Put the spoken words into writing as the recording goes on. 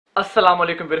Assalamu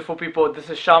alaikum beautiful people, this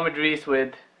is Sham Idrees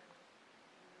with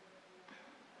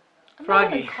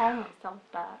Froggy. Call myself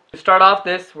that. To start off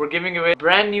this, we're giving away a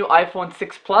brand new iPhone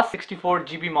 6 Plus 64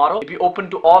 GB model. It'll be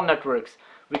open to all networks.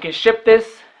 We can ship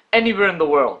this anywhere in the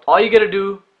world. All you gotta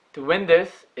do to win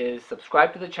this is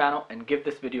subscribe to the channel and give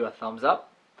this video a thumbs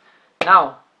up.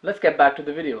 Now, let's get back to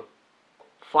the video.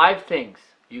 5 things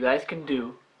you guys can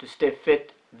do to stay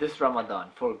fit this Ramadan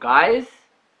for guys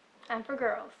And for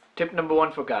girls. Tip number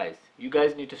 1 for guys, you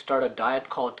guys need to start a diet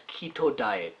called keto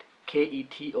diet,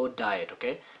 K-E-T-O diet,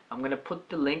 okay? I'm going to put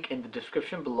the link in the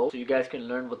description below so you guys can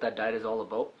learn what that diet is all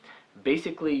about.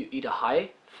 Basically, you eat a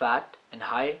high fat and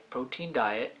high protein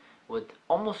diet with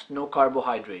almost no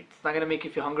carbohydrates. It's not going to make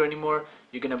you feel hungry anymore.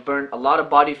 You're going to burn a lot of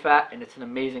body fat and it's an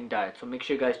amazing diet. So make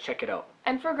sure you guys check it out.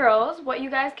 And for girls, what you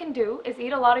guys can do is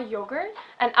eat a lot of yogurt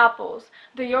and apples.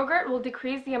 The yogurt will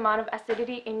decrease the amount of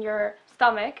acidity in your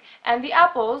stomach, and the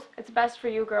apples, it's best for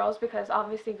you girls because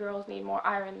obviously girls need more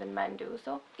iron than men do.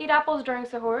 So eat apples during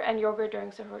sahur and yogurt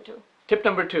during sahur too. Tip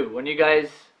number 2, when you guys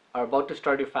are about to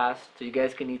start your fast, so you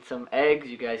guys can eat some eggs,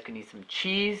 you guys can eat some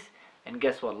cheese, and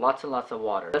guess what, lots and lots of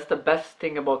water. That's the best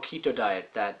thing about keto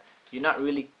diet, that you're not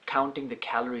really counting the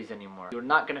calories anymore. You're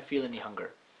not going to feel any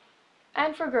hunger.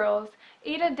 And for girls,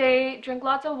 eat a day, drink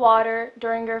lots of water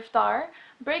during your iftar,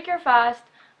 break your fast,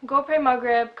 go pray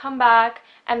Maghrib, come back,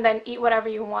 and then eat whatever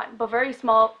you want, but very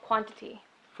small quantity.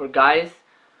 For guys,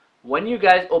 when you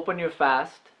guys open your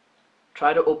fast,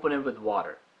 try to open it with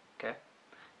water, okay?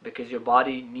 Because your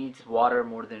body needs water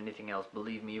more than anything else,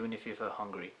 believe me, even if you feel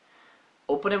hungry.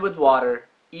 Open it with water,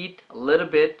 eat a little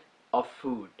bit of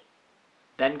food,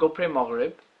 then go pray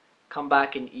Maghrib, come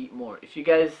back and eat more. If you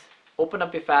guys open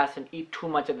up your fast and eat too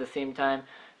much at the same time,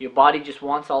 your body just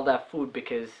wants all that food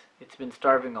because it's been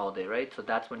starving all day, right? So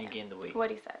that's when you gain the weight. What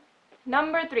he said.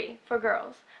 Number 3, for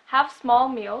girls, have small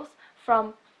meals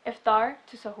from iftar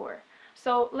to sahur.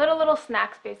 So little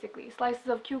snacks basically, slices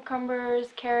of cucumbers,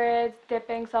 carrots,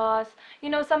 dipping sauce, you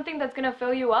know, something that's going to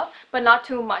fill you up, but not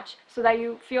too much, so that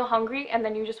you feel hungry and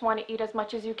then you just want to eat as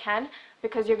much as you can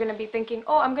because you're going to be thinking,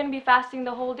 oh, I'm going to be fasting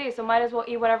the whole day, so might as well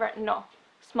eat whatever. No,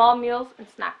 small meals and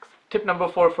snacks. Tip number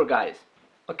 4 for guys.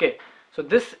 Okay, so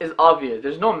this is obvious.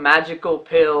 There's no magical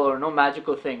pill or no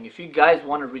magical thing. If you guys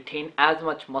want to retain as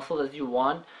much muscle as you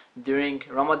want during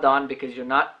Ramadan, because you're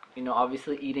not,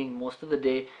 obviously eating most of the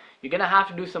day, you're going to have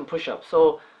to do some push-ups.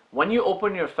 So when you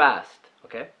open your fast,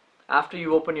 okay, after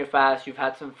you open your fast, you've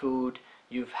had some food,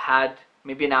 you've had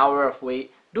maybe an hour of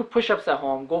weight, do push-ups at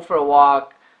home, go for a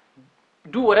walk,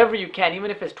 do whatever you can, even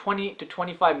if it's 20 to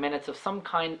 25 minutes of some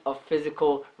kind of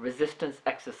physical resistance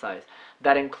exercise.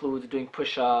 That includes doing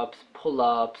push-ups,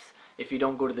 pull-ups. If you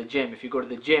don't go to the gym, if you go to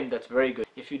the gym, that's very good.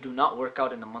 If you do not work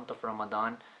out in the month of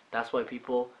Ramadan, that's why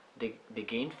people, they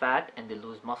gain fat and they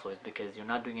lose muscle. It's because you're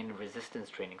not doing any resistance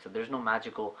training. So there's no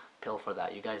magical pill for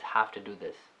that. You guys have to do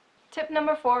this. Tip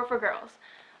number 4 for girls.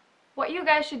 What you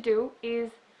guys should do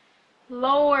is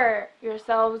lower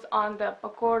yourselves on the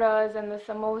pakoras and the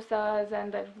samosas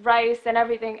and the rice and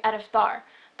everything at iftar.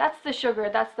 That's the sugar,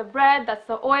 that's the bread, that's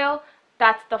the oil,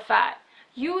 that's the fat.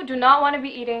 You do not want to be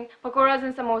eating pakoras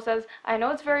and samosas. I know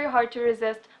it's very hard to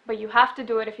resist, but you have to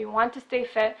do it if you want to stay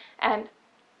fit and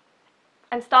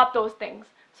stop those things.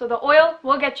 So the oil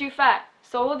will get you fat.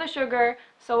 So will the sugar,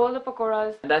 so will the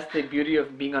pakoras. And that's the beauty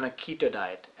of being on a keto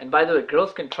diet. And by the way,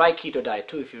 girls can try keto diet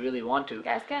too if you really want to.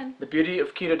 Guys can. The beauty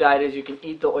of keto diet is you can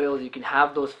eat the oils, you can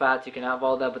have those fats, you can have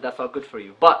all that, but that's all good for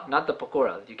you. But not the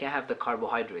pakoras. You can't have the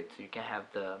carbohydrates. You can't have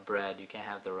the bread, you can't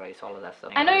have the rice, all of that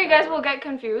stuff. I know you guys will get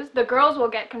confused. The girls will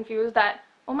get confused that,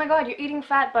 oh my god, you're eating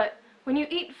fat, but when you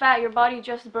eat fat, your body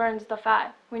just burns the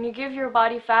fat. When you give your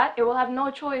body fat, it will have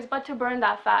no choice but to burn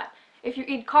that fat. If you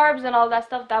eat carbs and all that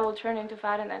stuff, that will turn into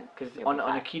fat and then... Because on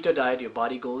a keto diet, your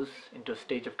body goes into a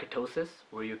stage of ketosis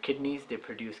where your kidneys, they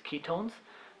produce ketones.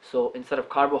 So instead of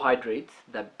carbohydrates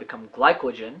that become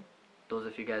glycogen, those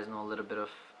of you guys know a little bit of,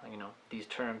 these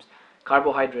terms,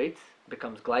 carbohydrates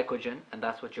becomes glycogen, and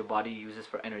that's what your body uses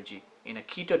for energy. In a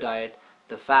keto diet,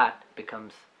 the fat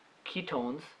becomes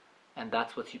ketones, and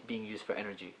that's what's being used for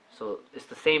energy. So it's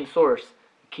the same source.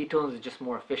 Ketones is just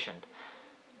more efficient.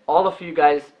 All of you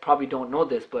guys probably don't know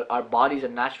this, but our bodies are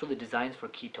naturally designed for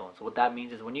ketones. What that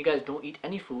means is when you guys don't eat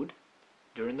any food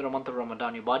during the month of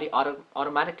Ramadan, your body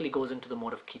automatically goes into the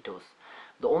mode of ketos.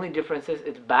 The only difference is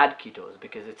it's bad ketos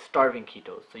because it's starving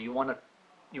ketos. So you want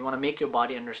to make your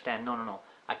body understand, no,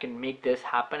 I can make this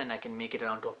happen and I can make it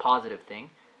onto a positive thing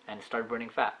and start burning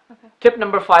fat. Okay. Tip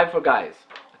number 5 for guys.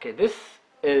 Okay, this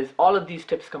is all of these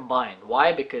tips combined.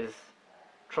 Why? Because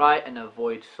try and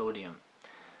avoid sodium.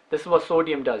 This is what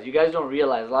sodium does. You guys don't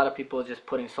realize, a lot of people are just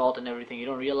putting salt in everything. You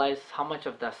don't realize how much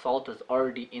of that salt is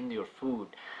already in your food.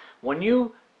 When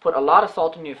you put a lot of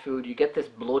salt in your food, you get this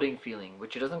bloating feeling,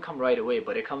 which it doesn't come right away,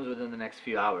 but it comes within the next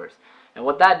few hours. And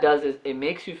what that does is it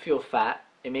makes you feel fat.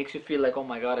 It makes you feel like, oh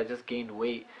my god, I just gained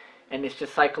weight. And it's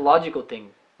just psychological thing.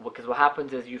 Because what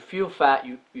happens is you feel fat,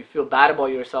 you feel bad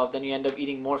about yourself, then you end up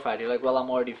eating more fat. You're like, well,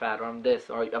 I'm already fat, or I'm this,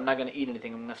 or I'm not going to eat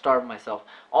anything, I'm going to starve myself.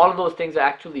 All of those things are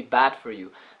actually bad for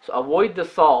you. So avoid the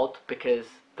salt, because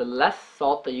the less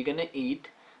salt that you're going to eat,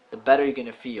 the better you're going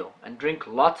to feel. And drink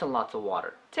lots and lots of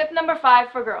water. Tip number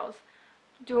 5 for girls.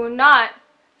 Do not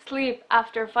sleep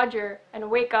after Fajr and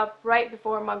wake up right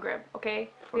before Maghrib, okay?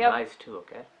 For guys too,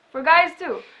 okay? For guys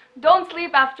too. Don't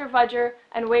sleep after Fajr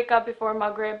and wake up before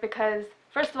Maghrib, because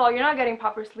first of all, you're not getting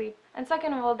proper sleep, and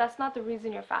second of all, that's not the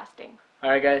reason you're fasting.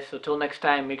 Alright guys, so till next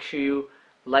time, make sure you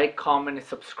like, comment, and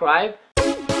subscribe.